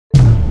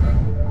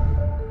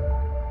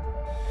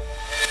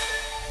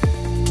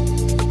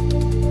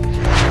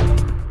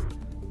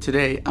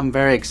Today, I'm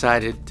very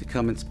excited to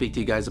come and speak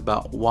to you guys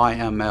about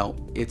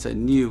YML. It's a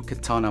new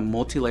Katana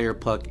multi-layer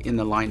puck in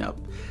the lineup.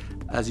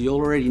 As you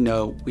already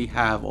know, we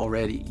have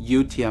already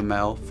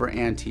UTML for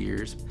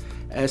anti-ears,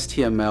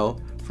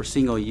 STML for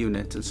single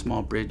units and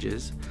small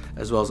bridges,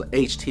 as well as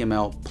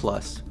HTML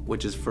Plus,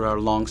 which is for our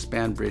long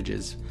span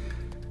bridges.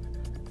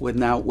 With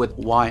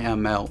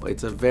YML,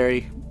 it's a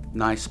very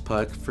nice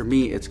puck. For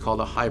me, it's called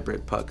a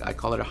hybrid puck. I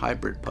call it a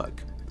hybrid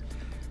puck.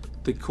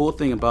 The cool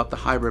thing about the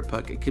hybrid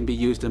puck, it can be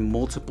used in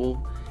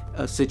multiple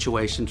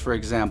situations. For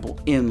example,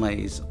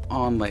 inlays,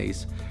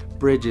 onlays,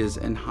 bridges,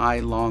 and high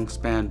long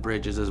span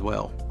bridges as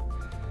well.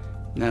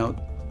 Now,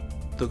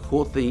 the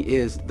cool thing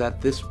is that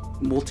this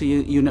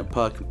multi-unit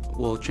puck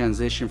will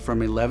transition from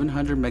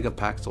 1100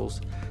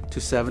 megapixels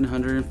to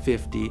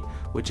 750,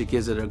 which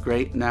gives it a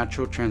great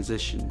natural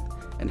transition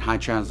and high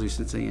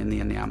translucency in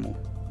the enamel.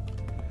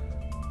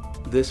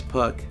 This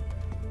puck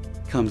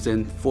comes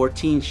in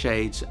 14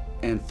 shades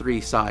and 3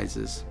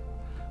 sizes,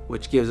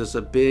 which gives us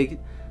a big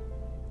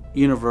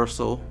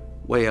universal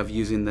way of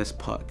using this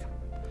puck.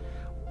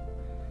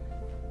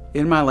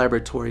 In my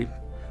laboratory,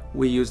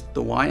 we used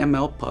the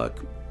YML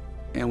puck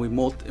and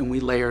we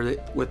layered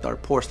it with our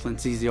porcelain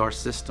ZZR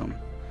system.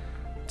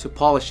 To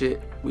polish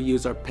it, we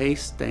use our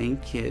paste stain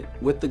kit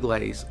with the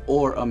glaze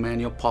or a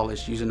manual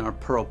polish using our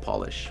pearl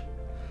polish.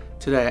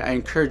 Today, I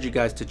encourage you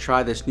guys to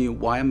try this new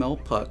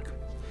YML puck,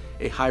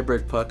 a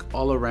hybrid puck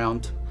all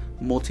around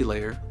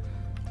multi-layer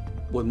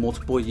with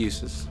multiple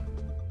uses.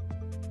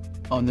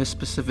 On this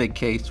specific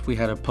case, we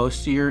had a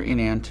posterior and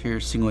anterior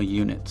single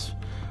units.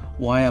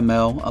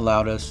 YML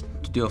allowed us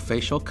to do a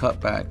facial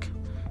cutback,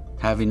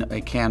 having a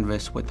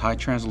canvas with high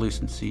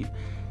translucency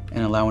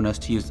and allowing us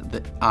to use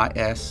the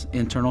IS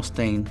internal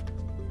stain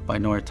by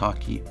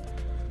Noritake.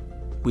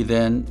 We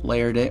then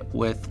layered it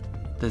with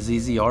the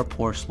ZZR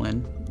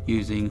porcelain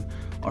using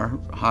our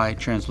high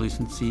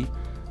translucency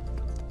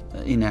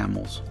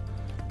enamels.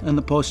 In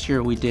the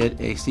posterior, we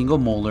did a single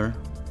molar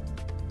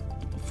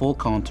full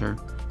contour,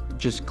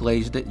 just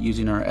glazed it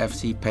using our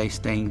FC paste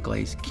stain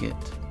glaze kit.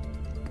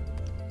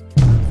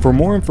 For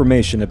more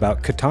information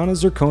about KATANA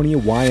Zirconia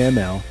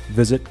YML,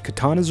 visit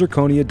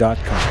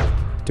katanazirconia.com.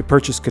 To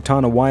purchase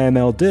KATANA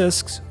YML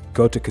discs,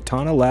 go to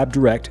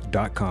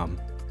katanalabdirect.com.